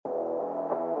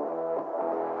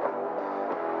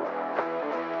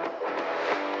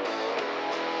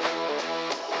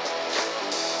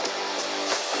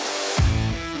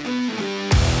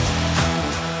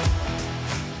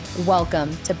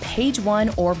Welcome to Page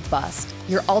One or Bust,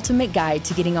 your ultimate guide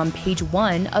to getting on page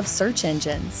one of search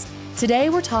engines. Today,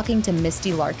 we're talking to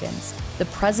Misty Larkins, the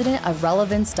president of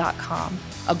Relevance.com,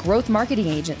 a growth marketing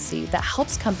agency that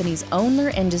helps companies own their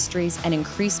industries and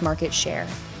increase market share.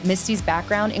 Misty's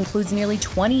background includes nearly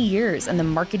 20 years in the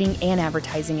marketing and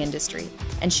advertising industry,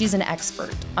 and she's an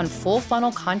expert on full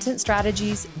funnel content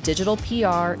strategies, digital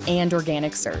PR, and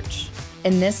organic search.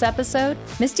 In this episode,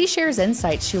 Misty shares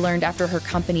insights she learned after her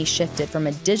company shifted from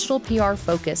a digital PR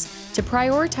focus to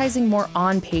prioritizing more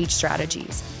on-page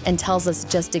strategies, and tells us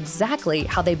just exactly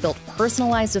how they built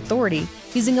personalized authority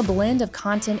using a blend of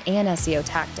content and SEO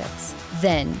tactics.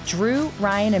 Then, Drew,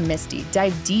 Ryan, and Misty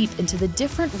dive deep into the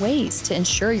different ways to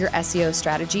ensure your SEO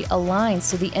strategy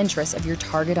aligns to the interests of your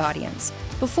target audience,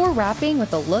 before wrapping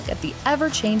with a look at the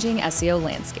ever-changing SEO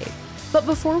landscape. But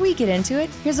before we get into it,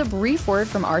 here's a brief word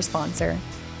from our sponsor.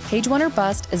 Page One or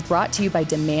Bust is brought to you by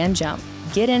Demand Jump.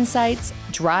 Get insights,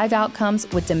 drive outcomes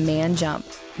with Demand Jump.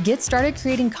 Get started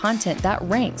creating content that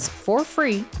ranks for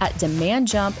free at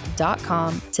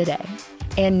demandjump.com today.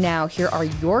 And now here are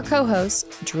your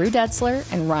co-hosts, Drew Detzler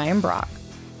and Ryan Brock.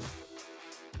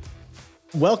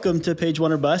 Welcome to Page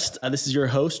One or Bust. This is your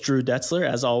host, Drew Detzler.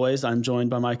 As always, I'm joined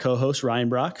by my co-host, Ryan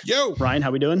Brock. Yo! Ryan,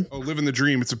 how we doing? Oh, living the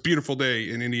dream. It's a beautiful day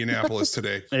in Indianapolis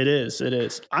today. It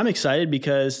is. I'm excited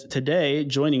because today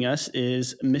joining us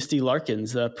is Misty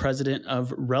Larkins, the president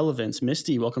of Relevance.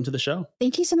 Misty, welcome to the show.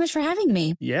 Thank you so much for having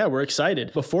me. Yeah, we're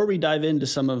excited. Before we dive into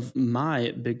some of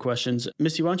my big questions,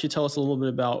 Misty, why don't you tell us a little bit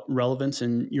about Relevance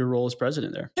and your role as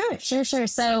president there? Sure.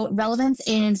 So Relevance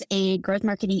is a growth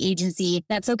marketing agency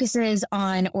that focuses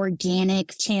on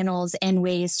organic channels and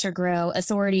ways to grow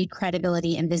authority,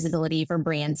 credibility, and visibility for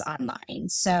brands online.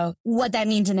 So what that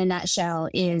means in a nutshell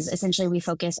is essentially we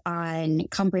focus on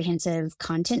comprehensive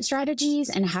content strategies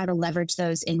and how to leverage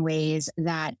those in ways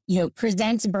that,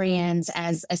 presents brands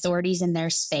as authorities in their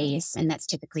space. And that's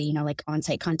typically, like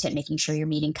on-site content, making sure you're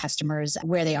meeting customers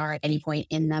where they are at any point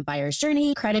in the buyer's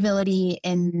journey, credibility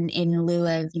in lieu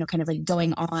of, kind of like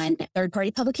going on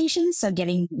third-party publications. So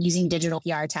using digital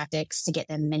PR tactics to get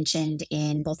them mentioned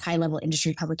in both high-level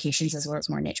industry publications as well as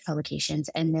more niche publications.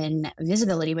 And then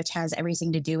visibility, which has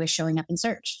everything to do with showing up in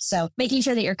search. So making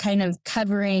sure that you're kind of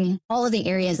covering all of the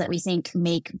areas that we think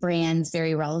make brands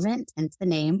very relevant, hence the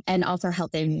name, and also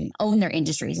help them own their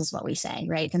industries is what we say,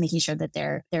 right? And making sure that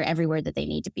they're everywhere that they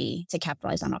need to be to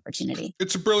capitalize on opportunity.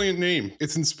 It's a brilliant name.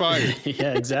 It's inspired.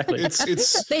 Yeah, exactly.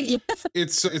 Thank you.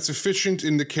 It's efficient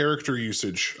in the character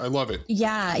usage. I love it.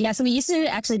 Yeah. So we used to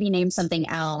actually be named something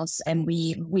else, and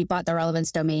we bought the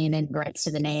Relevance domain and rights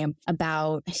to the name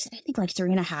about, I think, like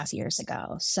 3.5 years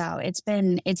ago. So it's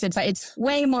been fun. It's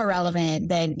way more relevant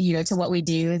than to what we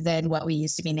do than what we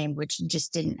used to be named, which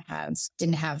just didn't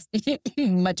have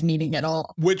much meaning at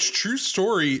all. Which, true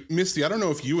story, Misty, I don't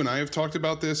know if you and I have talked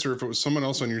about this or if it was someone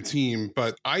else on your team,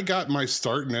 but I got my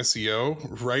start in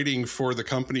SEO writing for the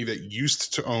company that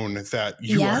used to own that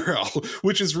URL,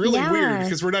 which is really weird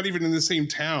because we're not even in the same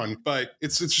town, but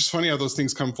it's just funny how those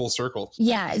things come full circle.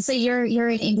 Yeah. So you're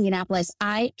in Indianapolis.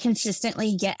 I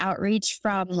consistently get outreach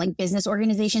from like business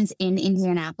organizations in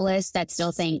Indianapolis that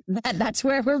still think that's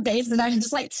where we're based. And I'm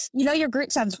just like, your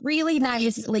group sounds really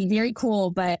nice, like very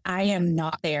cool, but I am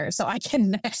not there. So I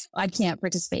can't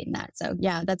participate in that. So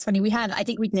yeah, that's funny. I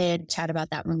think we did chat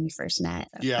about that when we first met.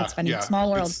 So yeah. That's funny. Yeah.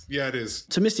 Small world. It is.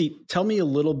 So Misty, tell me a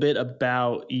little bit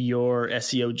about your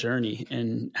SEO journey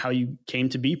and how you came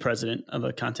to be president of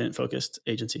a content-focused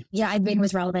agency. Yeah, I've been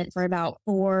with Relevant for about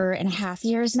 4.5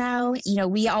 years now.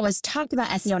 We always talked about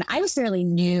SEO, and I was fairly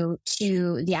new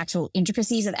to the actual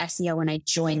intricacies of SEO when I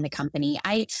joined the company.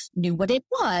 I knew what it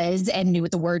was and knew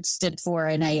what the word stood for,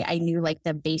 and I knew like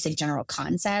the basic general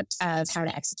concept of how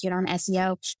to execute on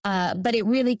SEO. But it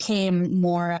really came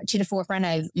more to the forefront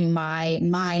of my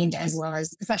mind as well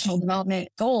as professional development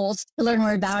goals to learn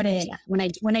more about it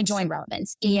when I joined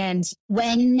Relevance. And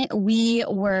when we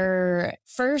were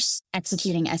first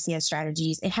executing SEO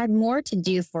strategies, it had more to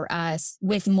do for us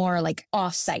with more like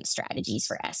off-site strategies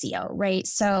for SEO, right?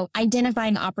 So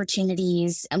identifying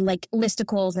opportunities like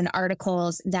listicles and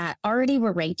articles that already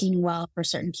were ranking well for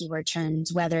certain keyword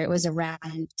terms, whether it was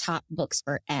around top books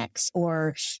for X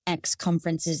or X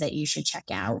conferences that you should check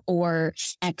out or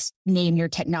X name your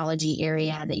technology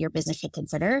area that your business should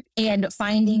consider, and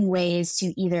finding ways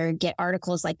to either get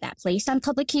articles like that placed on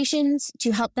publications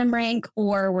to help them rank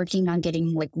or working on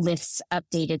getting like lists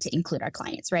updated to include our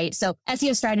clients, right? So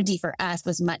SEO strategy for us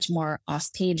was much more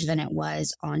off page than it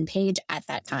was on page at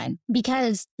that time,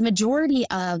 because the majority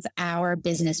of our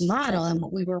business model and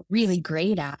what we were really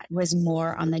great at was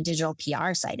more on the digital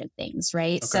PR side of things,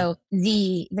 right? Okay. So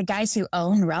the guys who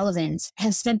own Relevance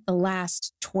have spent the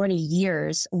last 20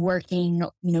 years working,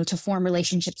 to form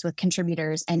relationships with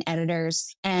contributors and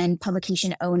editors and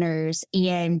publication owners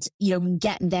and,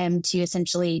 get them to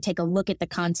essentially take a look at the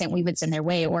content we would send their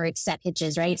way or accept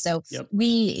pitches, right? So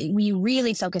we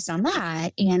really focused on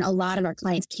that. And a lot of our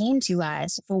clients came to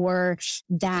us for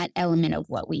that element of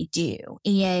what we do.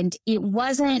 And it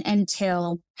wasn't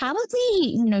until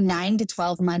probably, 9 to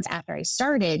 12 months after I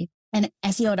started, and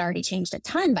SEO had already changed a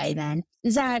ton by then,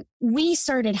 that we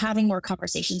started having more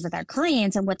conversations with our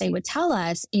clients. And what they would tell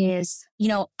us is,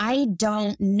 I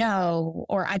don't know,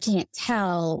 or I can't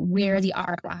tell where the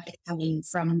ROI is coming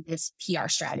from this PR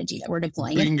strategy that we're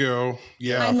deploying. Bingo.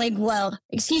 Yeah. I'm like, well,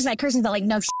 excuse my cursing, but like,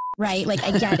 no, right? Like,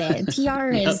 I get it.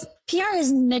 PR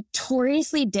is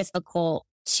notoriously difficult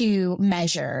to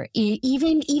measure,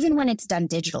 even when it's done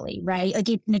digitally, right? Like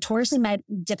it's notoriously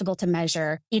difficult to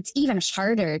measure. It's even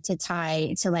harder to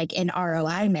tie to like an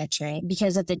ROI metric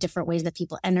because of the different ways that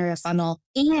people enter a funnel.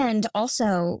 And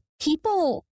also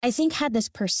people, I think, had this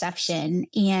perception,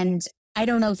 and I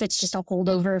don't know if it's just a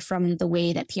holdover from the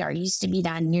way that PR used to be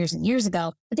done years and years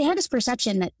ago, but they had this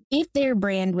perception that if their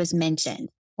brand was mentioned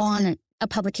on a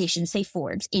publication, say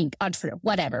Forbes, Inc., Entrepreneur,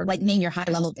 whatever, like name your high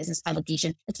level business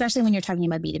publication, especially when you're talking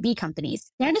about B2B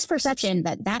companies, they had this perception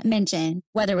that mention,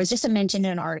 whether it was just a mention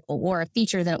in an article or a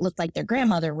feature that it looked like their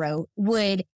grandmother wrote,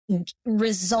 would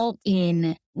result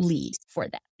in leads for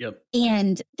them. Yep.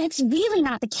 And that's really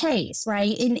not the case,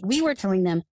 right? And we were telling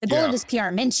them the goal of this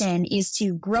PR mention is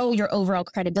to grow your overall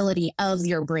credibility of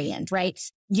your brand, right?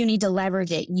 You need to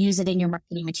leverage it, use it in your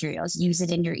marketing materials, use it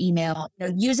in your email,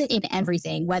 use it in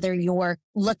everything, whether you're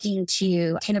looking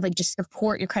to kind of like just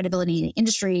support your credibility in the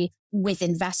industry with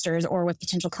investors or with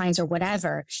potential clients or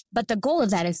whatever. But the goal of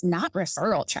that is not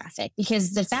referral traffic,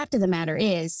 because the fact of the matter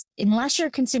is, unless you're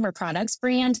a consumer products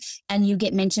brand and you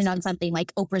get mentioned on something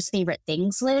like Oprah's favorite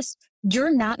things list,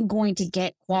 you're not going to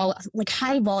get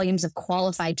high volumes of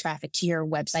qualified traffic to your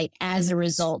website as a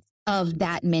result of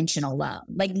that mention alone.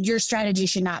 Like your strategy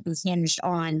should not be hinged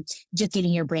on just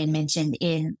getting your brand mentioned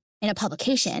in a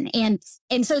publication. And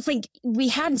so it's like we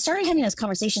started having those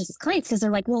conversations with clients because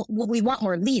they're like, well, we want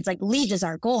more leads. Like leads is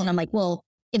our goal. And I'm like, well,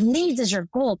 if leads is your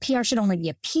goal, PR should only be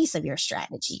a piece of your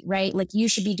strategy, right? Like you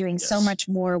should be doing so much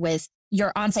more with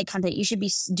your on-site content. You should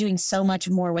be doing so much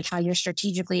more with how you're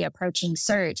strategically approaching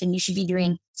search. And you should be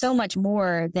doing so much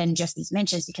more than just these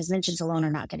mentions, because mentions alone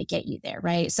are not going to get you there.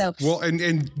 Right. So, well,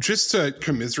 and just to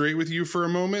commiserate with you for a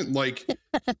moment, like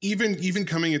even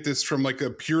coming at this from like a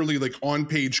purely like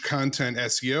on-page content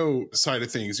SEO side of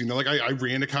things, like I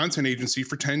ran a content agency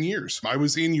for 10 years. I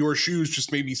was in your shoes,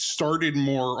 just maybe started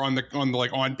more on the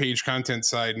like on-page content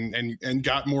side and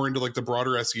got more into like the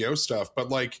broader SEO stuff. But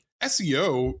like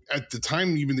SEO at the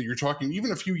time, even that you're talking,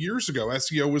 even a few years ago,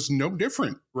 SEO was no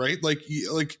different, right? Like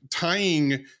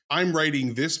tying, I'm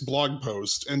writing this blog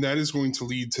post and that is going to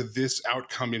lead to this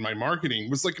outcome in my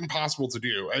marketing was like impossible to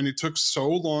do. And it took so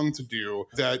long to do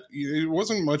that it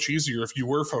wasn't much easier if you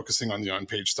were focusing on the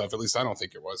on-page stuff. At least I don't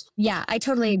think it was. Yeah, I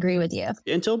totally agree with you.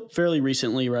 Until fairly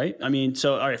recently, right? I mean,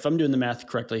 so all right, if I'm doing the math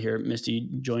correctly here, Misty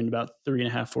joined about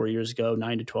 3.5, 4 years ago,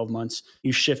 9 to 12 months.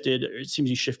 It seems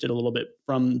you shifted a little bit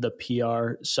from the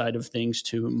PR side of things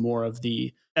to more of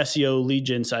the SEO lead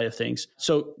gen side of things.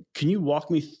 So can you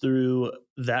walk me through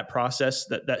that process,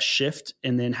 that shift,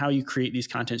 and then how you create these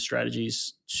content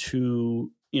strategies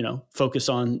to, focus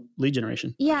on lead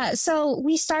generation? Yeah. So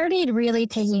we started really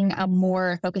taking a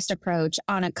more focused approach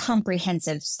on a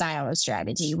comprehensive style of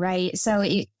strategy, right? So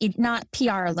it not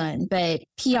PR alone, but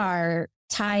PR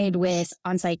tied with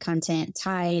on-site content,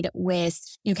 tied with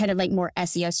kind of like more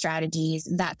SEO strategies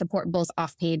that support both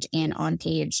off-page and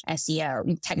on-page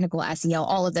SEO, technical SEO,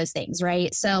 all of those things,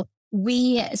 right? So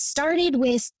we started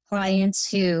with clients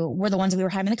who were the ones we were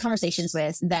having the conversations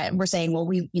with that were saying, well,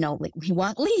 we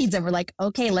want leads. And we're like,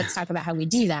 okay, let's talk about how we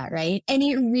do that, right? And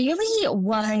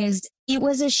it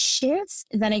was a shift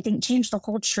that I think changed the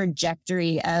whole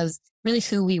trajectory of really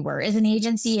who we were as an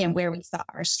agency and where we thought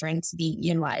our strengths be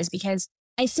utilized, because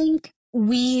I think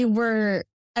we were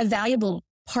a valuable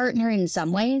partner in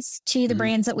some ways to the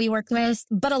brands that we worked with,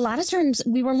 but a lot of times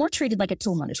we were more treated like a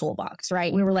tool in a toolbox,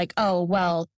 right? We were like, oh,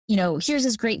 well, here's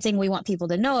this great thing we want people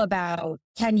to know about.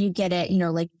 Can you get it?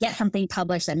 Get something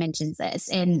published that mentions this.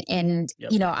 And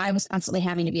I was constantly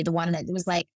having to be the one that was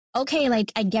like, okay,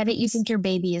 like I get it. You think your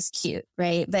baby is cute,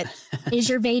 right? But is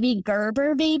your baby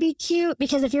Gerber baby cute?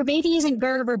 Because if your baby isn't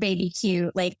Gerber baby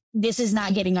cute, like this is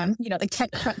not getting on, the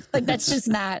tech front. Like that's just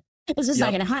not, it's just not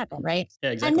going to happen. Right.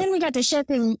 Yeah, exactly. And then we got to shift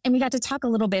and we got to talk a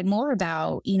little bit more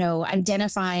about,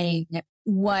 identifying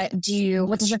what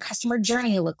does your customer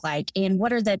journey look like? And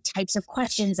what are the types of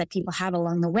questions that people have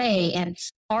along the way? And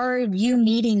are you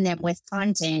meeting them with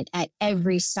content at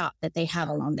every stop that they have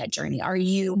along that journey? Are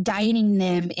you guiding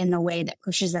them in a way that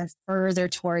pushes them further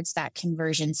towards that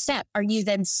conversion step? Are you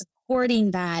then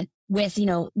supporting that with,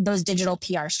 those digital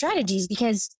PR strategies?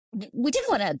 Because we didn't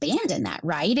want to abandon that,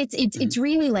 right? It's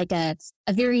really like a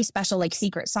very special like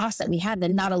secret sauce that we have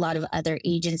that not a lot of other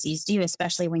agencies do,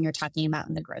 especially when you're talking about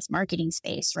in the growth marketing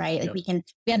space, right? Like we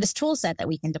have this tool set that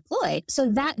we can deploy. So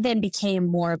that then became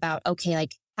more about, okay,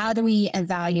 like how do we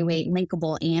evaluate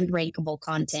linkable and rankable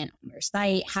content on your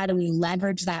site? How do we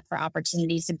leverage that for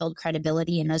opportunities to build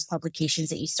credibility in those publications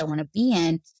that you still want to be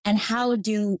in? And how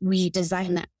do we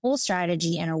design that whole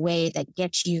strategy in a way that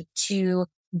gets you to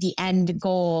the end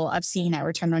goal of seeing that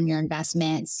return on your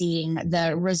investment, seeing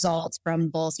the results from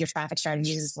both your traffic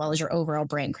strategies as well as your overall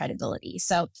brand credibility.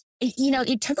 So,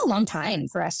 it took a long time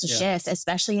for us to shift,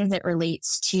 especially as it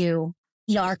relates to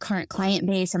our current client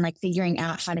base and like figuring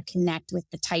out how to connect with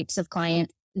the types of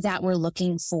clients that were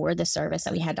looking for the service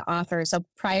that we had to offer. So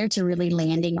prior to really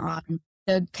landing on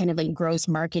the kind of like growth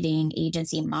marketing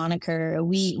agency moniker,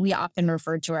 we often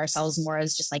referred to ourselves more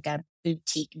as just like a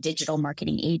boutique digital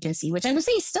marketing agency, which I would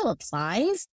say still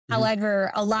applies. Mm-hmm.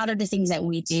 However, a lot of the things that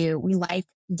we do, we like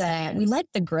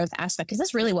the growth aspect because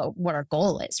that's really what our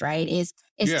goal is, right? Is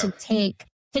to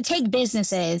take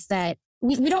businesses that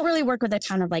we don't really work with a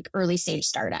ton of like early stage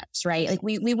startups, right? Like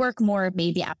we work more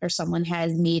maybe after someone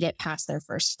has made it past their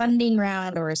first funding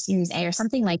round or a Series A or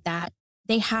something like that.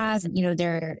 They have,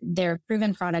 their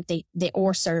proven product, they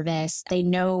or service, they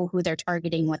know who they're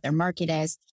targeting, what their market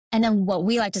is. And then what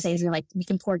we like to say is we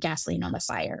can pour gasoline on the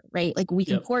fire, right? Like we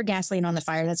can pour gasoline on the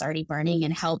fire that's already burning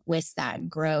and help with that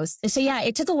growth. So yeah,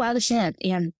 it took a while to ship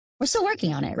and we're still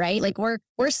working on it, right? Like we're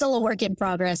still a work in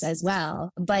progress as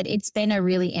well, but it's been a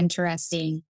really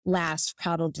interesting last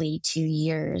probably 2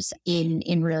 years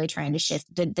in really trying to shift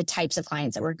the types of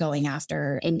clients that we're going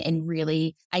after and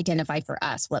really identify for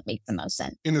us what makes the most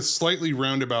sense. In a slightly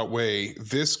roundabout way,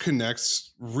 this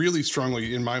connects really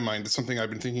strongly in my mind to something I've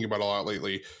been thinking about a lot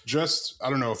lately. Just, I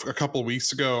don't know, a couple of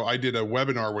weeks ago, I did a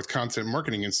webinar with Content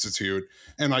Marketing Institute,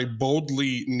 and I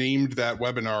boldly named that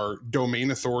webinar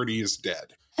Domain Authority is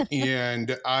Dead.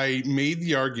 And I made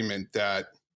the argument that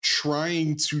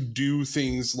trying to do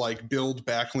things like build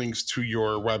backlinks to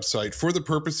your website for the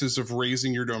purposes of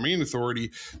raising your domain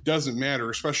authority doesn't matter,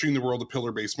 especially in the world of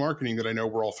pillar-based marketing that I know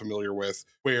we're all familiar with,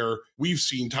 where we've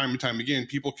seen time and time again,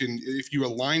 people can, if you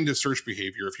align to search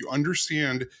behavior, if you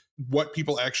understand what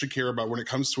people actually care about when it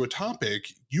comes to a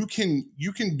topic, you can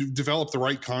develop the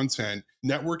right content,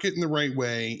 network it in the right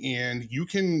way, and you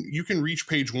can reach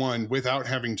page one without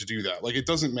having to do that. Like it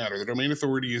doesn't matter. The domain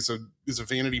authority is a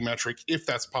vanity metric if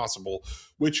that's possible,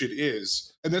 which it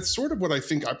is. And that's sort of what I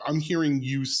think I'm hearing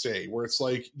you say, where it's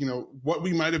like, what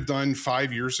we might have done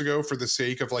 5 years ago for the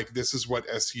sake of like, this is what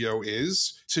SEO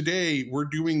is. Today, we're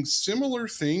doing similar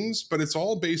things, but it's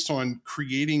all based on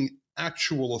creating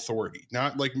actual authority,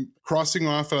 not like crossing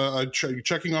off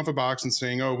checking off a box and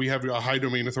saying, oh, we have a high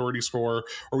domain authority score,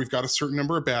 or we've got a certain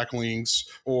number of backlinks,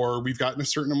 or we've gotten a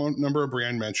certain number of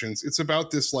brand mentions. It's about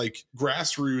this like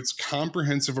grassroots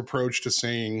comprehensive approach to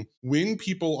saying when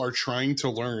people are trying to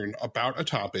learn about a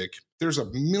topic, there's a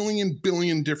million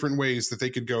billion different ways that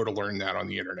they could go to learn that on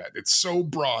the internet. It's so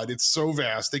broad, it's so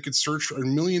vast. They could search a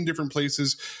million different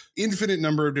places, infinite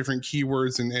number of different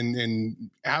keywords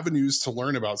and avenues to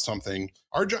learn about something.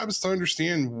 Our job is to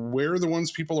understand where the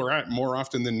ones people are at more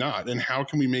often than not, and how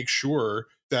can we make sure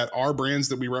that our brands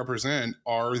that we represent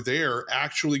are there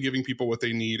actually giving people what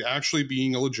they need, actually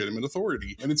being a legitimate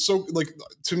authority. And it's so like,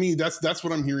 to me, that's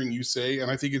what I'm hearing you say.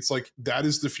 And I think it's like, that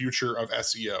is the future of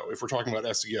SEO. If we're talking about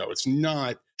SEO, it's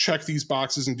not check these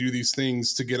boxes and do these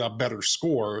things to get a better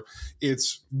score.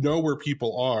 It's know where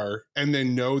people are and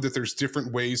then know that there's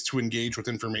different ways to engage with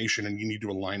information and you need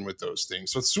to align with those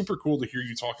things. So it's super cool to hear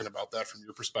you talking about that from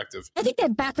your perspective. I think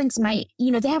that backlinks might,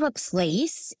 they have a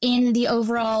place in the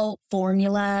overall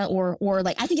formula or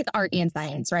like, I think it's art and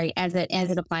science, right? As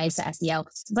it applies to SEO.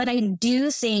 But I do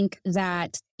think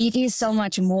that it is so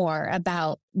much more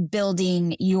about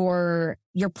building your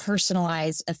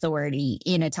personalized authority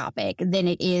in a topic than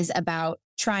it is about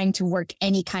trying to work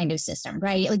any kind of system,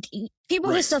 right? Like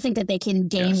people who still think that they can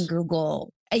game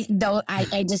Google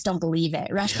I just don't believe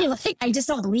it, right? Like, I just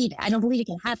don't believe it. I don't believe it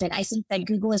can happen. I think that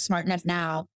Google is smart enough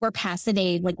now. We're past the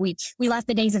day, like we left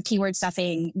the days of keyword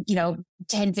stuffing,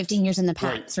 10, 15 years in the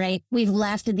past, right? We've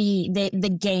left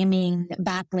the gaming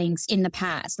backlinks in the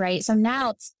past, right? So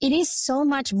now it is so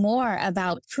much more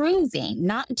about proving,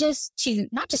 not just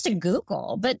to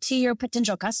Google, but to your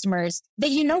potential customers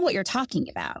that you know what you're talking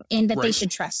about and that they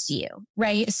should trust you,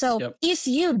 right? So if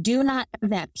you do not have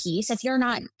that piece, if you're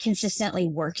not consistently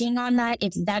working on that,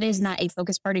 if that is not a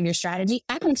focus part of your strategy,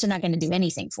 backlinks are not going to do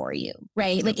anything for you,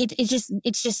 right? Like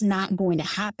it's just not going to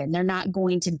happen. They're not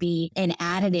going to be an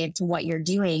additive to what you're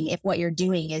doing if what you're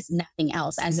doing is nothing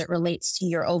else as it relates to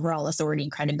your overall authority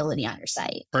and credibility on your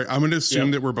site. All right, I'm going to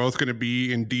assume that we're both going to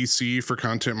be in DC for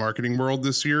Content Marketing World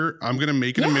this year. I'm going to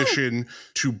make it a mission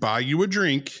to buy you a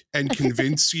drink and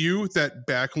convince you that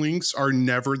backlinks are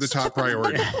never the top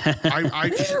priority.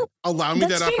 I allow me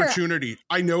that opportunity.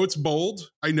 I know it's bold,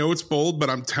 but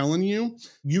I'm telling you,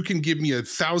 you can give me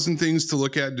 1,000 things to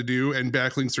look at and to do, and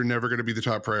backlinks are never going to be the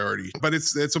top priority. But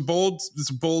it's a bold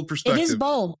perspective. It is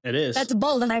bold. It is. That's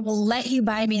bold, and I will let you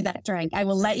buy me that drink. I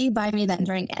will let you buy me that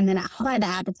drink, and then I'll buy the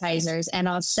appetizers, and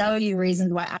I'll show you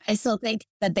reasons why I still think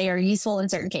that they are useful in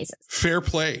certain cases. Fair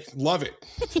play. Love it.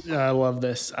 I love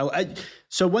this.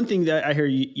 So one thing that I hear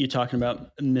you talking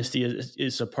about, Misty,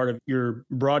 is a part of your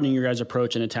broadening your guys'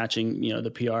 approach and attaching,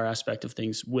 the PR aspect of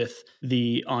things with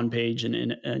the on-page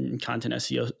and content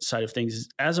SEO side of things.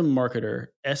 As a marketer,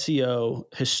 SEO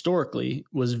historically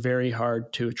was very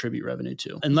hard to attribute revenue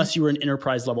to, unless you were an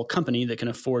enterprise level company that can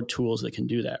afford tools that can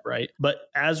do that, right? But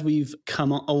as we've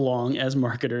come along as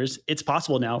marketers, it's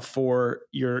possible now for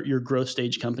your growth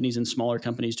stage companies and smaller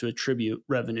companies to attribute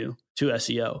revenue to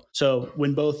SEO. So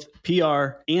when both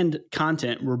PR and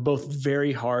content were both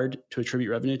very hard to attribute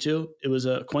revenue to, it was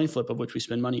a coin flip of which we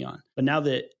spend money on. But now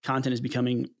that content is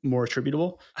becoming more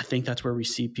attributable, I think that's where we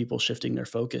see people shifting their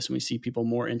focus, and we see people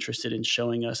more interested in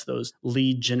showing us those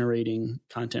lead generating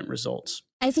content results.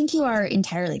 I think you are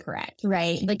entirely correct,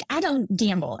 right? Like, I don't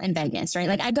gamble in Vegas, right?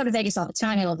 Like, I go to Vegas all the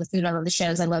time. I love the food. I love the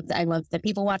shows. I love the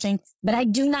people watching, but I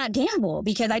do not gamble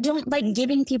because I don't like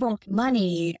giving people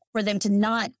money for them to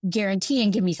not guarantee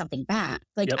and give me something back.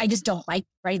 Like, I just don't like,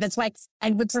 right? That's why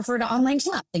I would prefer to online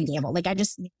shop than gamble. Like, I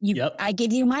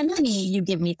give you my money, you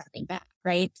give me something back,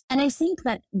 right? And I think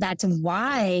that that's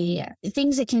why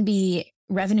things that can be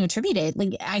revenue attributed,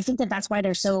 like, I think that that's why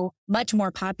they're so much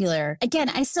more popular. Again,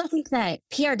 I still think that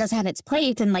PR does have its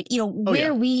place, and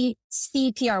we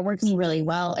see PR working really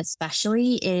well,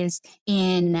 especially is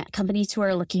in companies who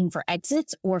are looking for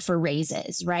exits or for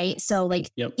raises, right? So if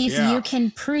you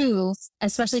can prove,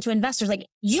 especially to investors, like,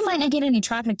 you might not get any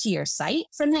traffic to your site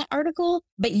from that article,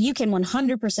 but you can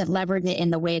 100% leverage it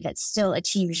in the way that still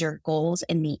achieves your goals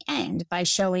in the end by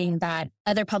showing that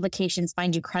other publications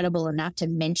find you credible enough to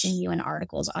mention you in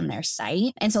articles on their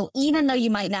site. And so even though you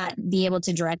might not be able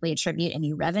to directly attribute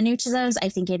any revenue to those, I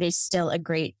think it is still a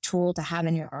great tool to have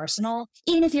in your arsenal.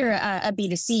 Even if you're a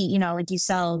B2C, like you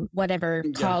sell whatever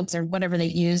cogs or whatever they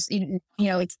use,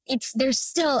 there's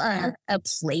still a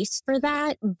place for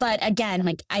that. But again,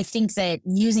 like, I think that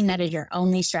using that as your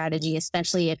only strategy,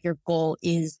 especially if your goal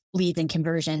is leads and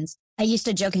conversions. I used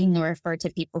to jokingly refer to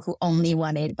people who only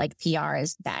wanted like PR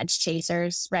as badge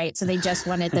chasers, right? So they just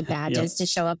wanted the badges to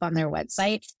show up on their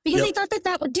website because they thought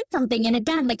that would do something. And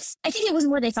again, like, I think it was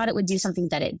more they thought it would do something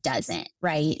that it doesn't,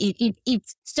 right?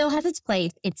 It still has its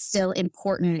place. It's still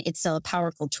important. It's still a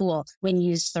powerful tool when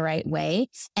used the right way.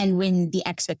 And when the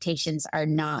expectations are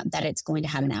not that it's going to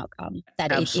have an outcome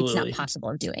that it's not possible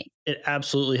of doing. It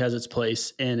absolutely has its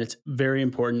place, and it's very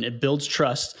important. It builds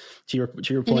trust to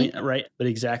your point, right? But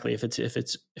exactly, if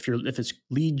it's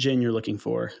lead gen you're looking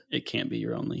for, it can't be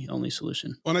your only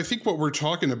solution. Well, and I think what we're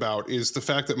talking about is the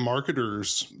fact that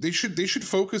marketers, they should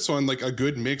focus on like a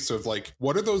good mix of like,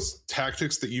 what are those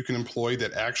tactics that you can employ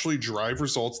that actually drive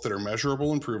results that are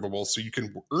measurable and provable, so you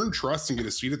can earn trust and get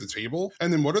a seat at the table,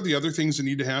 and then what are the other things that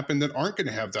need to happen that aren't going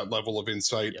to have that level of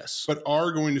insight, but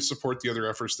are going to support the other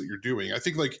efforts that you're doing. I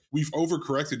think like we've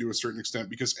overcorrected to a certain extent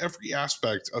because every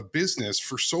aspect of business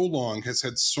for so long has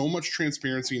had so much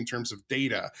transparency in terms of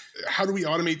data. How do we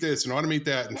automate this and automate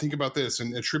that and think about this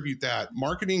and attribute that?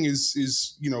 Marketing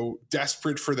is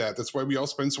desperate for that. That's why we all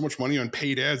spend so much money on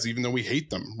paid ads, even though we hate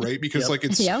them, right? Because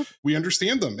we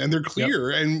understand them and they're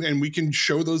clear and we can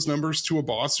show those numbers to a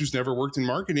boss who's never worked in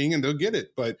marketing and they'll get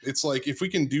it. But it's like, if we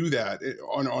can do that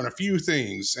on a few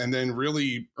things and then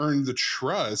really earn the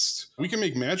trust, we can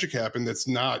make magic happen that's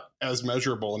not as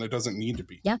measurable, and it doesn't need to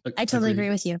be. Yeah, I totally agree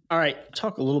with you. All right,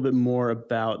 talk a little bit more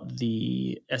about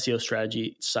the SEO strategy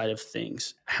strategy side of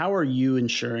things. How are you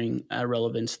ensuring at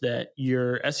Relevance that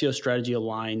your SEO strategy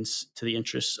aligns to the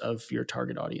interests of your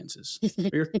target audiences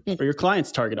or your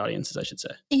clients' target audiences, I should say?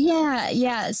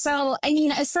 Yeah. So, I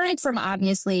mean, aside from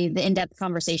obviously the in-depth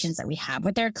conversations that we have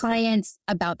with their clients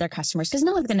about their customers, because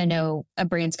no one's going to know a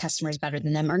brand's customers better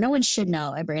than them, or no one should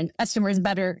know a brand's customers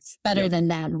better than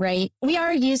them, right? We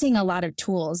are using a lot of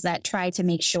tools that try to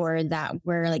make sure that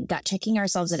we're like gut checking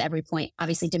ourselves at every point.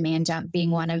 Obviously, Demand Jump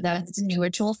being one of those. It's a newer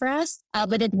tool for us,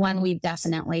 but it's one we've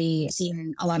definitely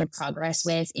seen a lot of progress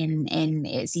with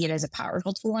and see it as a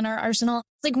powerful tool in our arsenal.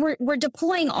 It's like we're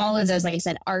deploying all of those, like I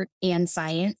said, art and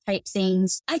science type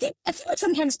things. I feel like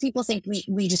sometimes people think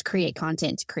we just create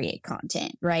content to create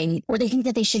content, right? Or they think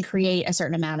that they should create a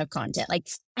certain amount of content. Like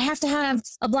I have to have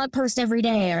a blog post every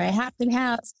day, or I have to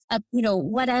have a,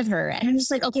 whatever. And I'm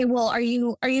just like, okay, well, are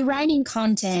you writing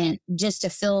content just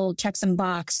to check some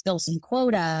box, fill some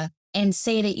quota, and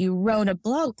say that you wrote a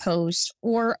blog post,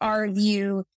 or are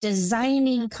you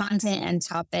designing content and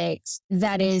topics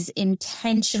that is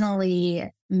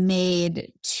intentionally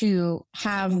made to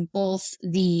have both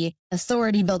the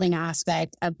authority building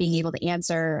aspect of being able to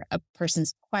answer a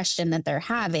person's question that they're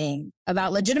having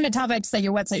about legitimate topics that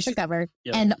your website should cover,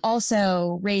 and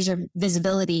also raise your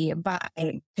visibility by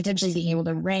potentially being able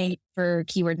to rank for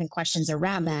keywords and questions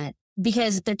around that?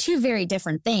 Because they're two very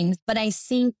different things. But I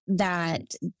think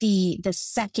that the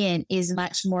second is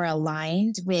much more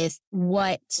aligned with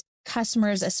what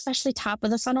customers, especially top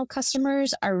of the funnel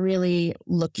customers, are really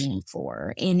looking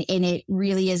for. And it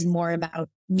really is more about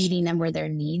meeting them where their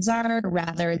needs are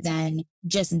rather than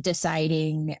just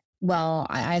deciding, well,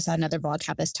 I saw another blog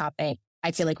have this topic,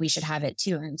 I feel like we should have it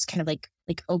too. And it's kind of like,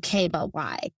 okay, but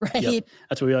why? Right. Yep.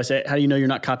 That's what we always say. How do you know you're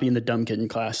not copying the dumb kitten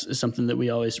class is something that we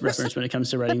always reference when it comes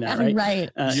to writing that, right? Right.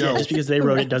 Just because they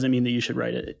wrote it doesn't mean that you should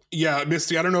write it. Yeah,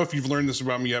 Misty, I don't know if you've learned this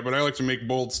about me yet, but I like to make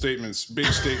bold statements, big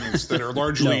statements that are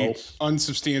largely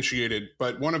unsubstantiated.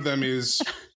 But one of them is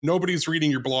nobody's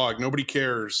reading your blog. Nobody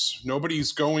cares.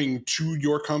 Nobody's going to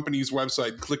your company's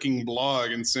website, clicking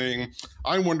blog and saying,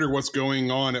 I wonder what's going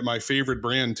on at my favorite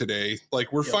brand today.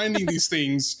 Like we're finding these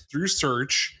things through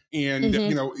search. And,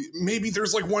 maybe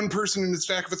there's like one person in the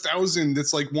stack of 1,000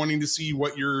 that's like wanting to see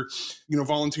what your,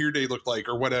 volunteer day looked like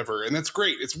or whatever. And that's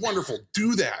great. It's wonderful.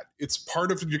 Do that. It's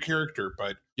part of your character.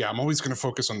 But yeah, I'm always going to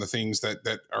focus on the things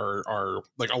that are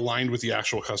like aligned with the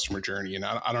actual customer journey. And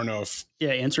I don't know if.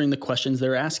 Yeah, answering the questions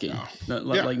they're asking.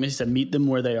 Like Missy said, meet them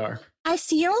where they are. I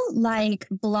feel like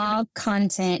blog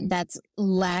content that's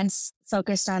less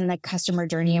focused on the customer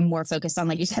journey and more focused on,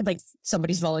 like you said, like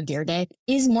somebody's volunteer day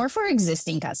is more for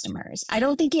existing customers. I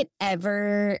don't think it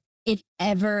ever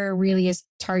really is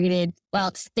targeted.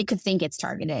 Well, they could think it's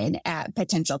targeted at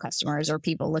potential customers or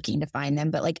people looking to find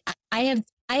them. But like I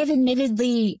have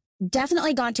admittedly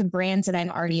definitely gone to brands that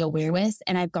I'm already aware with,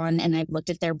 and I've gone and I've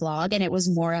looked at their blog, and it was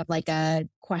more of like a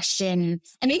question.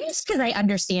 And maybe it's because I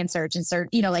understand search,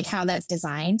 like how that's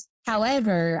designed.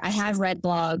 However, I have read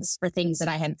blogs for things that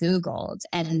I have Googled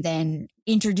and then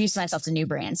introduced myself to new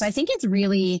brands. So I think it's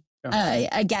really,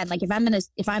 again, like if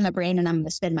I'm a brand and I'm going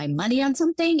to spend my money on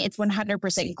something, it's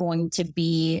 100% going to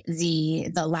be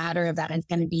the latter of that. It's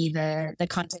going to be the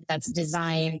content that's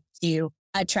designed to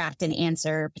attract and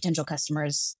answer potential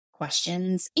customers'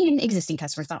 questions, even existing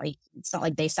customers. It's not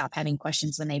like they stop having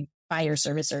questions when they buy your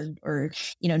service or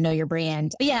know your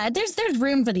brand. But yeah, there's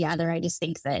room for the other. I just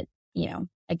think that,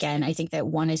 again, I think that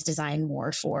one is designed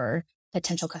more for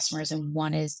potential customers and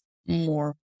one is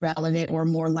more relevant or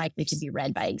more likely to be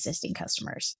read by existing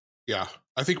customers. Yeah,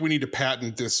 I think we need to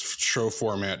patent this show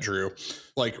format, Drew.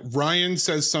 Like Ryan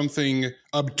says something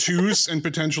obtuse and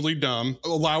potentially dumb,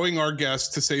 allowing our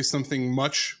guests to say something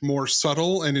much more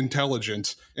subtle and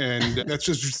intelligent. And let's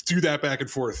just do that back and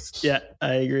forth. Yeah,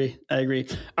 I agree.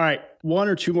 All right, one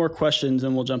or two more questions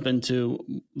and we'll jump into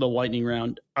the lightning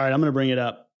round. All right, I'm going to bring it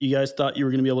up. You guys thought you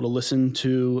were going to be able to listen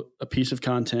to a piece of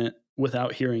content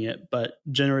without hearing it, but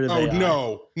generative AI.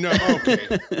 No,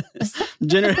 okay.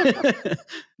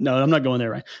 No, I'm not going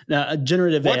there, right? Now,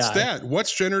 generative What's AI. that?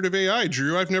 What's generative AI,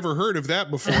 Drew? I've never heard of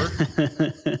that before.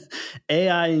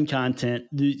 AI in content,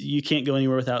 you can't go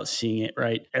anywhere without seeing it,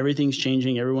 right? Everything's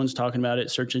changing. Everyone's talking about it.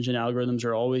 Search engine algorithms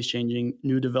are always changing.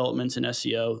 New developments in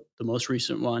SEO, the most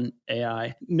recent one,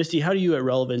 AI. Misty, how do you at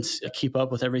Relevance keep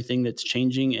up with everything that's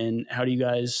changing, and how do you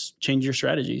guys change your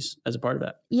strategies as a part of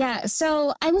that? Yeah,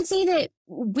 so I would say that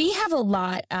we have a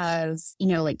lot of,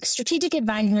 like strategic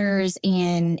advisors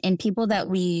and people that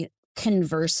we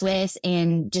converse with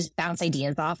and just bounce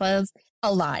ideas off of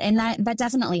a lot. And that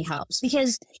definitely helps,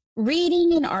 because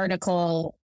reading an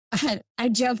article I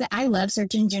joke that I love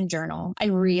Search Engine Journal. I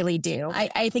really do.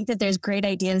 I think that there's great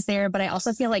ideas there, but I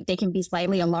also feel like they can be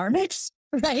slightly alarmist,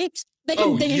 right?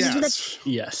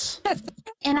 Yes.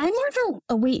 And I'm more of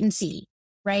a wait and see,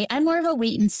 right? I'm more of a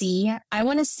wait and see. I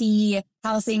want to see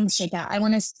how things shake out. I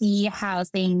want to see how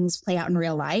things play out in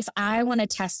real life. I want to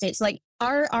test it. So like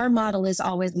our model is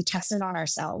always we test it on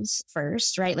ourselves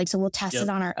first, right? Like, so we'll test it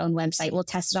on our own website. We'll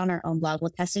test it on our own blog.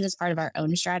 We'll test it as part of our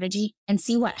own strategy and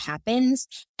see what happens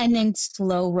and then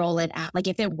slow roll it out. Like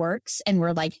if it works and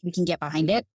we're like, we can get behind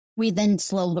it, we then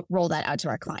slow roll that out to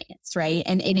our clients, right?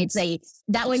 And it's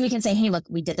that way we can say, hey, look,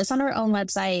 we did this on our own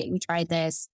website. We tried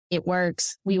this. It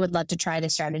works. We would love to try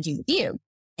this strategy with you.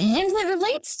 And as it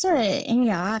relates to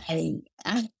AI,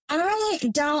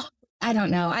 I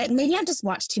don't know. Maybe I've just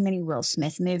watched too many Will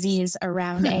Smith movies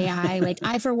around AI. Like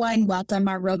I, for one, welcome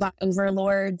our robot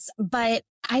overlords. But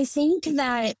I think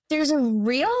that there's a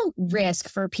real risk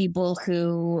for people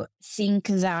who think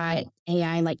that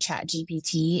AI like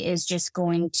ChatGPT is just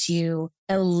going to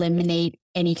eliminate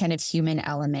any kind of human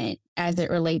element as it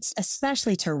relates,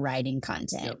 especially to writing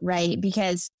content, right?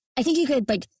 Because I think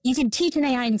you can teach an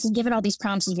AI and you can give it all these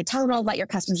prompts and you can tell it all about your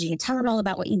customers. You can tell it all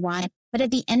about what you want. But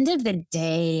at the end of the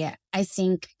day, I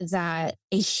think that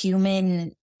a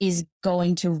human is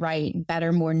going to write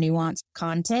better, more nuanced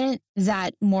content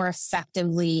that more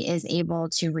effectively is able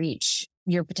to reach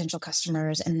your potential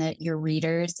customers and your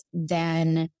readers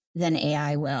than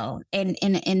AI will.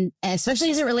 And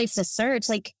especially as it relates to search,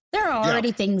 like there are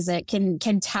already things that can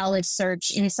tell if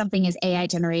search, if something is AI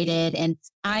generated. And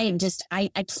I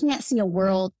can't see a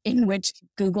world in which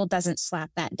Google doesn't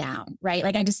slap that down, right?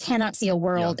 Like I just cannot see a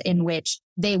world in which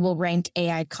they will rank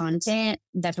AI content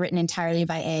that's written entirely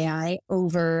by AI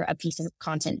over a piece of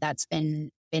content that's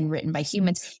been written by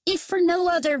humans. If for no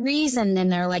other reason than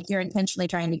they're like, you're intentionally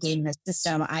trying to game the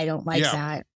system. I don't like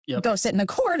that. Go sit in a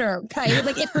corner, right?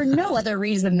 Like if for no other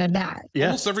reason than that.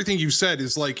 Almost everything you said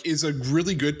is a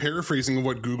really good paraphrasing of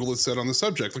what Google has said on the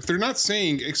subject. Like they're not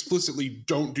saying explicitly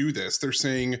don't do this. They're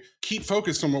saying keep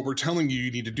focused on what we're telling you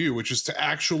need to do, which is to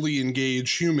actually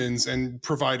engage humans and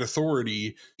provide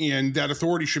authority. And that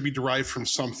authority should be derived from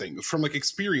something, from like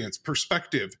experience,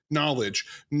 perspective, knowledge,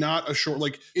 not a short,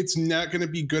 like it's not going to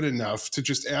be good enough to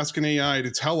just ask an AI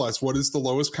to tell us what is the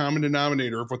lowest common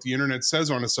denominator of what the internet says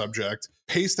on a subject,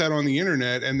 paste that on the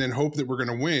internet and then hope that we're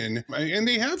going to win. And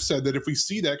they have said that if we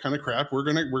see that kind of crap, we're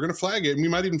going to flag it, and we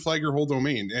might even flag your whole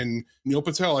domain. And Neil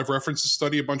Patel, I've referenced his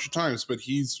study a bunch of times, but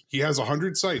he has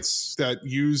 100 sites that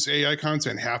use AI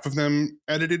content, half of them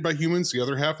edited by humans, the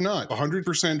other half not.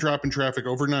 100% drop in traffic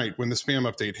overnight when the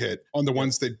spam update hit on the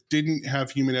ones that didn't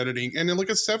have human editing, and then like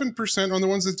a 7% on the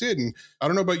ones that did. And I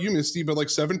don't know about you, Misty, but like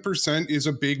 7% is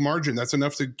a big margin. That's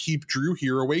enough to keep Drew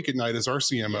here awake at night as our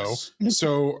CMO. Yes.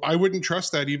 So I wouldn't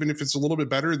trust that, even if it's a little bit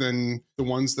better than the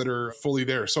ones that are fully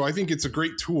there. So I think it's a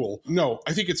great tool. No,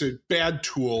 I think it's a bad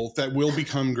tool that will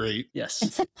become great.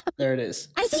 Yes, there it is.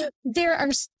 I think there are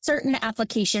certain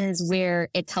applications where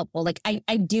it's helpful. Like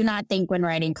I do not think when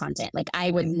writing content, like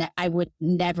I would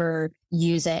never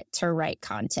use it to write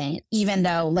content, even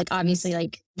though like obviously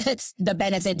like that's the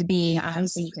benefit to being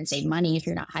obviously you can save money if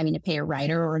you're not having to pay a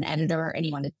writer or an editor or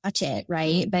anyone to touch it,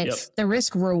 right? But the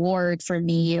risk reward for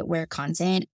me where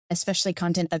content, especially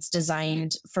content that's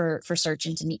designed for search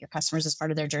and to meet your customers as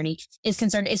part of their journey, is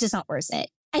concerned, it's just not worth it.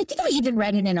 I think I even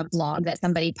read it in a blog that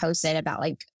somebody posted about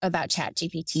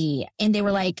ChatGPT, and they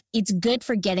were like, it's good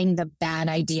for getting the bad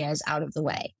ideas out of the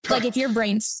way. Like if you're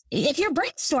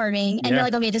brainstorming and you're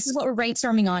like, okay, this is what we're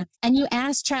brainstorming on, and you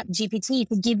ask ChatGPT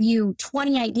to give you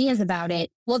 20 ideas about it.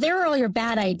 Well, there are all your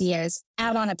bad ideas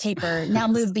out on a paper. Now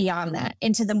move beyond that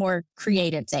into the more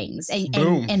creative things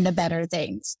and the better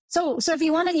things. So if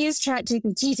you want to use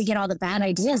ChatGPT to get all the bad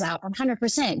ideas out,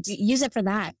 100% use it for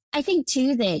that. I think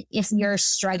too that if you're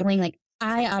struggling, like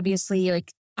I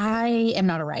am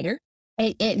not a writer.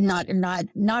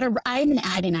 I'm an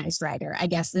agonized writer. I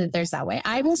guess there's that way.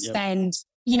 I will spend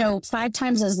 5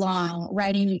 times as long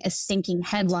writing a stinking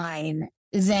headline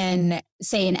than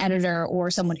say an editor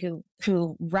or someone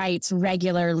who writes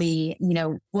regularly,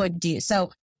 would do.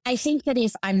 So I think that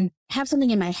if I have something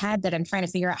in my head that I'm trying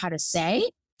to figure out how to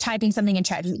say, typing something in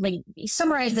chat, like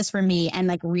summarize this for me and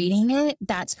like reading it,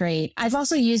 that's great. I've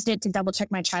also used it to double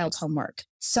check my child's homework.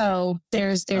 So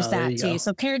there's that too.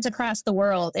 So parents across the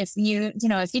world, if you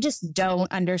just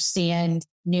don't understand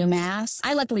new math,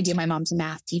 I luckily do. My mom's a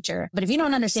math teacher, but if you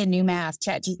don't understand new math,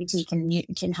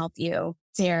 ChatGPT can help you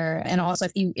there. And also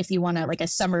if you want to like a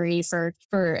summary for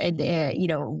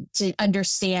to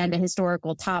understand a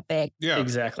historical topic. Yeah,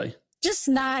 exactly. just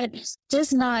not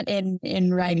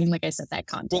in writing, like I said, that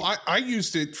content. Well, I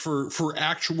used it for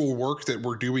actual work that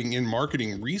we're doing in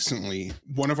marketing recently.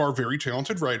 One of our very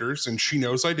talented writers, and she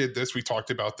knows I did this. We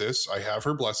talked about this. I have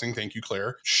her blessing. Thank you,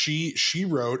 Claire. She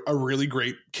wrote a really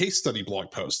great case study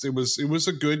blog post. It was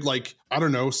a good, like, I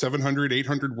don't know, 700,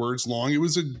 800 words long. It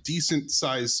was a decent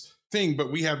size thing,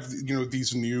 but we have,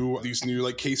 these new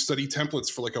like case study templates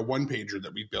for like a one pager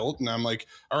that we built. And I'm like,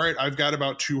 all right, I've got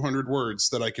about 200 words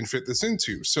that I can fit this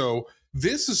into. So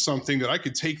this is something that I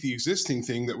could take the existing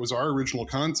thing that was our original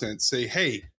content, say,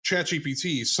 hey,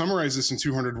 ChatGPT, summarize this in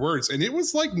 200 words. And it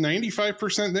was like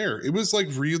 95% there. It was like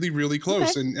really, really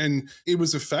close. Okay. And it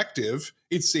was effective.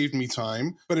 It saved me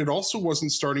time, but it also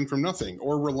wasn't starting from nothing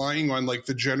or relying on like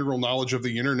the general knowledge of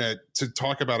the internet to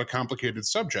talk about a complicated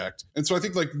subject. And so I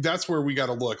think like that's where we got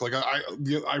to look. Like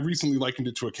I recently likened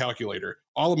it to a calculator.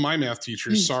 All of my math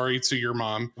teachers, sorry to your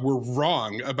mom, were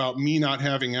wrong about me not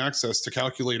having access to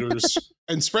calculators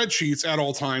and spreadsheets at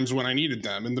all times when I needed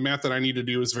them. And the math that I need to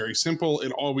do is very simple.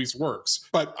 It always works.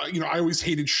 But, I always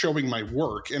hated showing my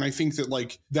work. And I think that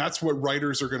like, that's what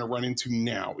writers are going to run into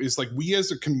now is like, we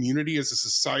as a community, as a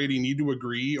society need to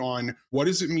agree on what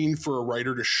does it mean for a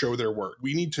writer to show their work?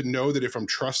 We need to know that if I'm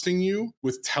trusting you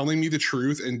with telling me the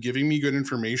truth and giving me good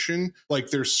information,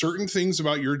 like there's certain things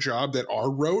about your job that are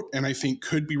rote and I think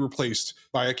could be replaced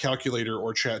by a calculator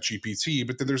or ChatGPT.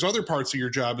 But then there's other parts of your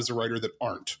job as a writer that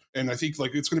aren't. And I think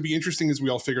like it's going to be interesting as we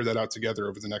all figure that out together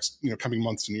over the next, coming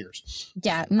months and years.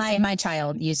 Yeah, my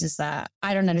child uses that.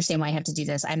 I don't understand why I have to do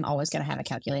this. I'm always going to have a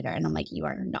calculator. And I'm like, you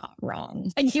are not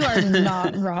wrong. And you are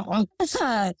not wrong.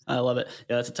 I love it.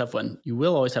 Yeah, that's a tough one. You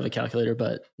will always have a calculator,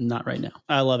 but not right now.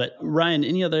 I love it. Ryan,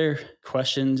 any other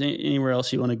questions? Anywhere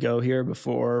else you want to go here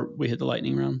before we hit the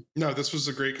lightning round? No, this was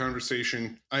a great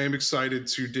conversation. I am excited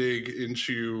to dig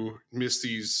into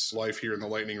Misty's life here in the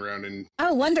lightning round. And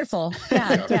oh, wonderful.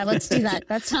 Yeah, let's do that.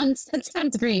 That sounds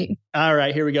great. All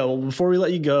right, here we go. Well, before we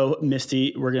let you go,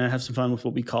 Misty, we're going to have some fun with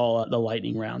what we call the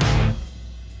lightning round.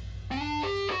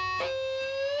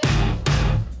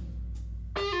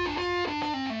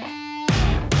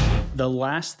 The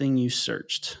last thing you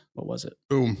searced, what was it?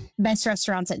 Boom. Best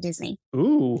restaurants at Disney.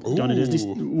 Ooh. Going to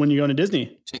Disney. When you going to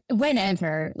Disney?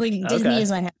 Whenever. Like Disney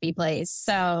is my happy place.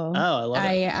 So I love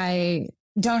it. I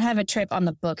don't have a trip on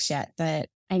the books yet, but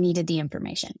I needed the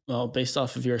information. Well, based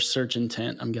off of your search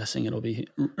intent, I'm guessing it'll be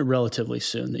relatively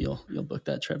soon that you'll book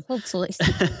that trip. Hopefully.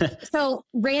 So,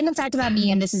 random fact about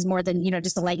me, and this is more than,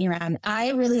 just a lightning round.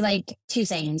 I really like two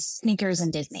things, sneakers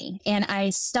and Disney. And I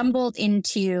stumbled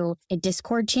into a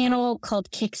Discord channel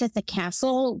called Kicks at the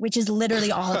Castle, which is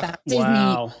literally all about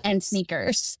Disney and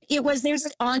sneakers. There's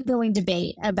an ongoing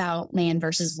debate about man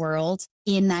versus world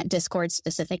in that Discord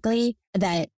specifically.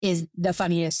 That is the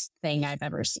funniest thing I've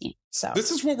ever seen. So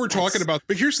this is what we're talking about.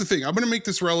 But here's the thing. I'm going to make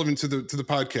this relevant to the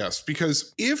podcast,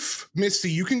 because if, Misty,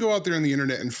 you can go out there on the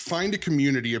internet and find a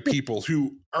community of people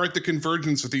who are at the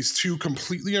convergence of these two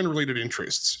completely unrelated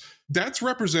interests, that's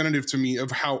representative to me of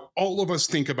how all of us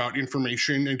think about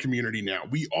information and community now.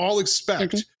 We all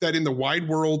expect that in the wide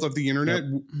world of the internet,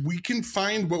 we can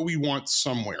find what we want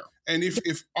somewhere. And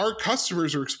if our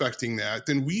customers are expecting that,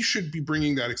 then we should be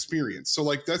bringing that experience. So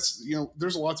like that's,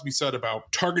 there's a lot to be said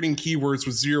about targeting keywords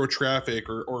with zero traffic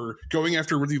or going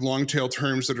after really long tail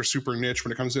terms that are super niche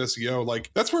when it comes to SEO. Like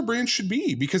that's where brands should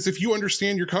be, because if you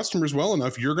understand your customers well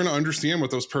enough, you're going to understand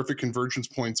what those perfect convergence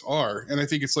points are. And I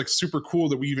think it's like super cool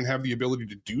that we even have the ability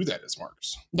to do that as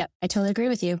marketers. Yep, I totally agree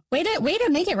with you. Way to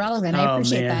make it relevant. I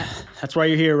appreciate that. That's why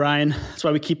you're here, Ryan. That's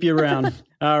why we keep you around.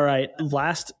 All right.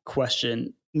 Last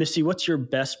question. Misty, what's your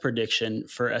best prediction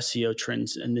for SEO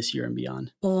trends in this year and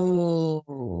beyond?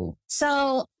 Oh,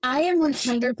 so I am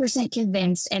 100%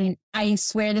 convinced, and I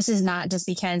swear this is not just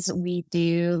because we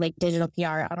do like digital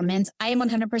PR elements. I am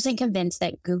 100% convinced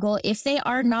that Google, if they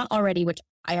are not already, which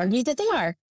I argue that they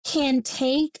are, can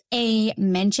take a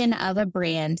mention of a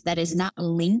brand that is not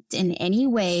linked in any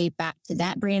way back to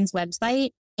that brand's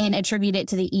website and attribute it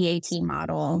to the EAT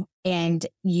model and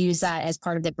use that as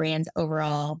part of the brand's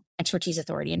overall expertise,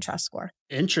 authority, and trust score.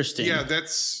 Interesting. Yeah,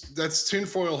 that's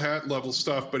tinfoil hat level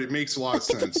stuff, but it makes a lot of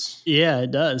sense. Yeah,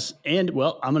 it does. And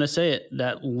well, I'm going to say it,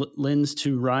 that lends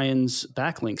to Ryan's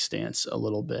backlink stance a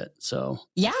little bit. So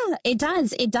yeah, it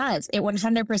does. It does. It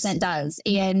 100% does.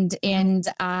 And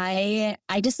I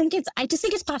just think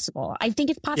it's possible. I think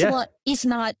it's possible, if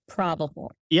not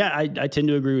probable. Yeah, I tend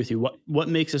to agree with you. What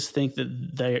makes us think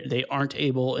that they aren't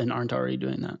able and aren't already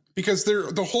doing that? Because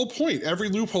the whole point, every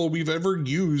loophole we've ever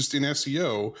used in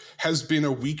SEO has been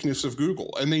a weakness of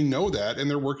Google, and they know that, and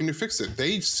they're working to fix it.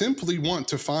 They simply want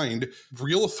to find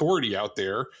real authority out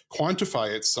there,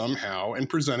 quantify it somehow, and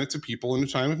present it to people in a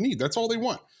time of need. That's all they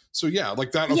want. So yeah,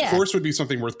 like that, of course, would be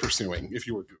something worth pursuing if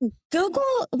you were Google.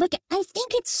 Google, look, I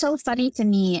think it's so funny to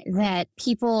me that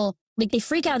people, like, they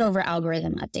freak out over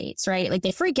algorithm updates, right? Like,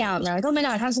 they freak out. They're like, oh my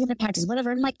God, how's it going to impact us?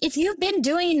 Whatever. I'm like, if you've been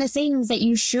doing the things that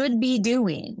you should be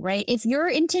doing, right? If your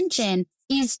intention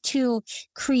is to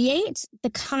create the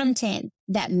content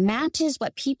that matches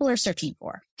what people are searching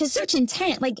for, because search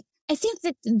intent, like, I think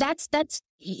that's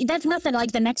nothing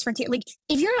like the next frontier. Like,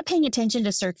 if you're not paying attention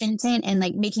to search intent and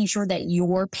like making sure that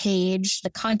your page, the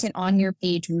content on your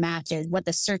page matches what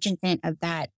the search intent of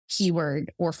that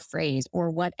keyword or phrase or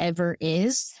whatever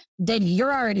is, then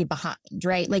you're already behind,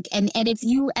 right? Like, and if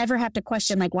you ever have to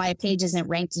question like why a page isn't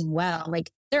ranked as well, like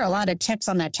there are a lot of checks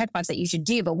on that checkbox that you should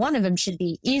do, but one of them should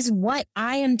be, is what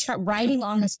I am writing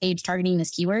on this page targeting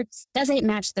this keyword, does it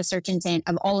match the search intent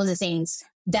of all of the things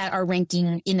that are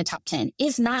ranking in the top 10?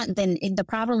 If not, then the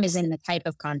problem is in the type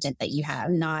of content that you have,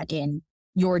 not in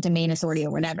your domain authority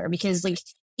or whatever. Because like,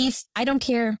 if I don't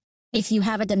care if you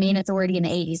have a domain authority in the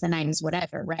 80s, the 90s,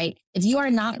 whatever, right? If you are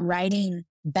not writing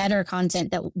better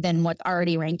content than what's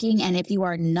already ranking, and if you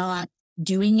are not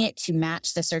doing it to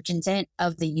match the search intent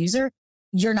of the user,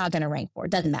 you're not going to rank for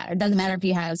it. Doesn't matter. It doesn't matter if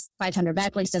you have 500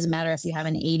 backlinks. Doesn't matter if you have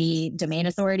an 80 domain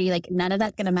authority. Like, none of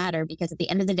that's going to matter, because at the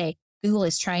end of the day, Google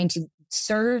is trying to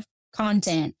serve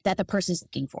content that the person's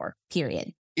looking for,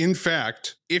 period. In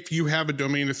fact, if you have a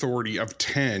domain authority of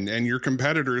 10 and your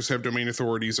competitors have domain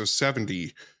authorities of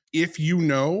 70, if you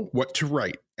know what to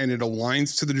write and it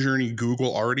aligns to the journey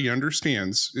Google already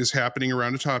understands is happening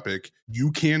around a topic, you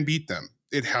can beat them.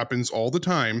 It happens all the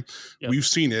time. Yep. We've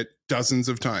seen it dozens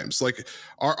of times. Like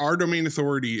our domain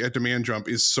authority at Demand Jump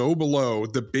is so below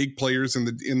the big players in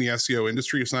the SEO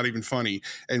industry, it's not even funny.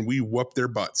 And we whoop their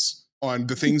butts on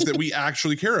the things that we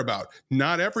actually care about.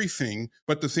 Not everything,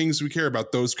 but the things we care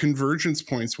about, those convergence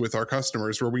points with our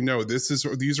customers where we know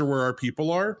these are where our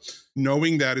people are.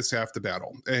 Knowing that is half the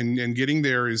battle. And getting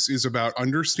there is about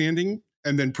understanding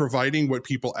and then providing what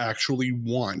people actually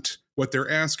want, what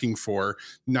they're asking for,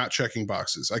 not checking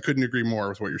boxes. I couldn't agree more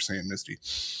with what you're saying, Misty.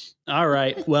 All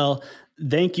right. Well,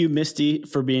 thank you, Misty,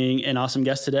 for being an awesome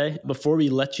guest today. Before we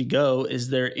let you go, is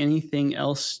there anything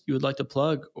else you would like to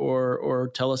plug or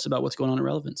tell us about what's going on at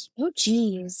Relevance? Oh,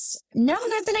 geez. No,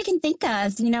 nothing I can think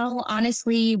of. You know,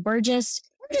 honestly, we're just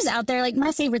out there. Like,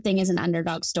 my favorite thing is an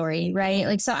underdog story, right?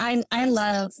 Like, so I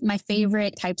love my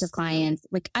favorite types of clients.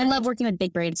 Like, I love working with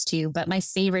big brands too, but my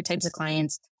favorite types of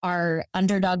clients are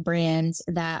underdog brands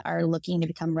that are looking to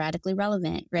become radically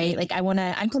relevant, right? Like,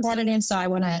 I'm competitive, so I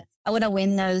want to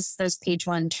win those page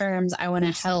one terms. I want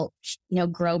to help,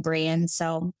 grow brands.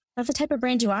 So that's the type of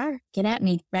brand you are. Get at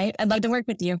me, right? I'd love to work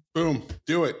with you. Boom.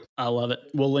 Do it. I love it.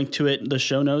 We'll link to it in the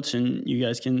show notes and you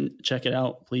guys can check it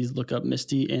out. Please look up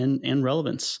Misty and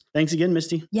Relevance. Thanks again,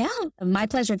 Misty. Yeah, my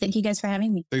pleasure. Thank you guys for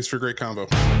having me. Thanks for a great convo.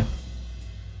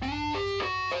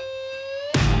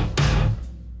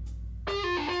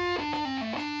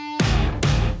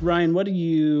 Ryan, what do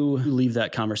you leave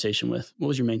that conversation with? What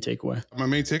was your main takeaway? My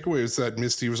main takeaway is that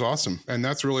Misty was awesome. And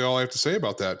that's really all I have to say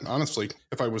about that. Honestly,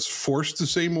 if I was forced to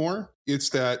say more, it's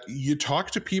that you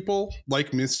talk to people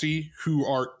like Misty who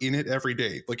are in it every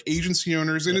day, like agency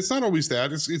owners. And it's not always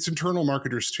that, it's internal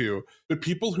marketers too, but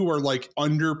people who are like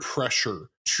under pressure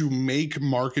to make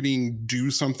marketing do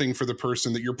something for the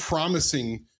person that you're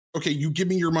promising. Okay, you give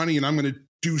me your money and I'm going to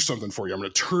do something for you. I'm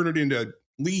going to turn it into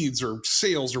leads or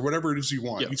sales or whatever it is you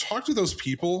want. Yep. You talk to those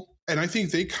people, and I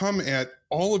think they come at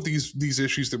all of these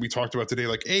issues that we talked about today,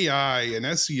 like AI and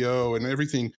SEO and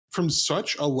everything, from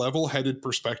such a level-headed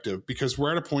perspective, because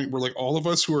we're at a point where like all of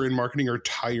us who are in marketing are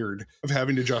tired of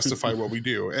having to justify what we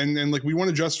do. And like we want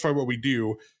to justify what we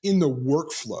do in the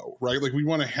workflow, right? Like we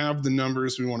want to have the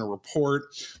numbers, we want to report,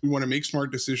 we want to make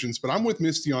smart decisions. But I'm with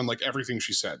Misty on like everything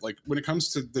she said. Like when it comes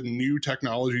to the new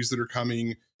technologies that are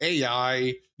coming,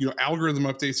 AI, algorithm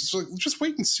updates, it's like, just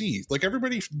wait and see. Like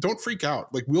everybody, don't freak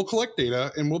out. Like we'll collect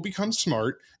data and we'll become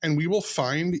smart and we will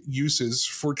find uses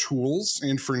for tools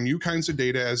and for new kinds of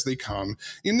data as they come.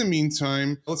 In the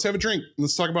meantime, let's have a drink.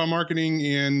 Let's talk about marketing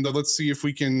and let's see if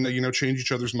we can, change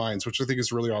each other's minds, which I think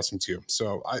is really awesome too.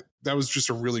 So that was just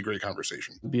a really great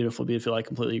conversation. Beautiful, beautiful. I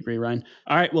completely agree, Ryan.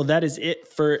 All right. Well, that is it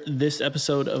for this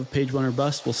episode of Page One or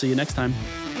Bust. We'll see you next time.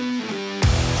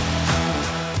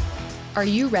 Are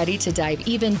you ready to dive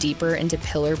even deeper into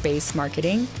pillar-based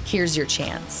marketing? Here's your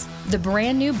chance. The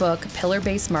brand new book,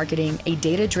 Pillar-Based Marketing, a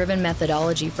data-driven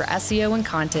methodology for SEO and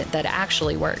content that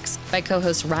actually works, by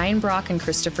co-hosts Ryan Brock and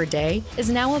Christopher Day, is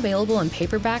now available in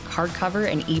paperback,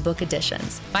 hardcover, and ebook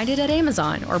editions. Find it at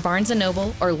Amazon or Barnes &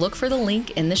 Noble, or look for the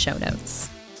link in the show notes.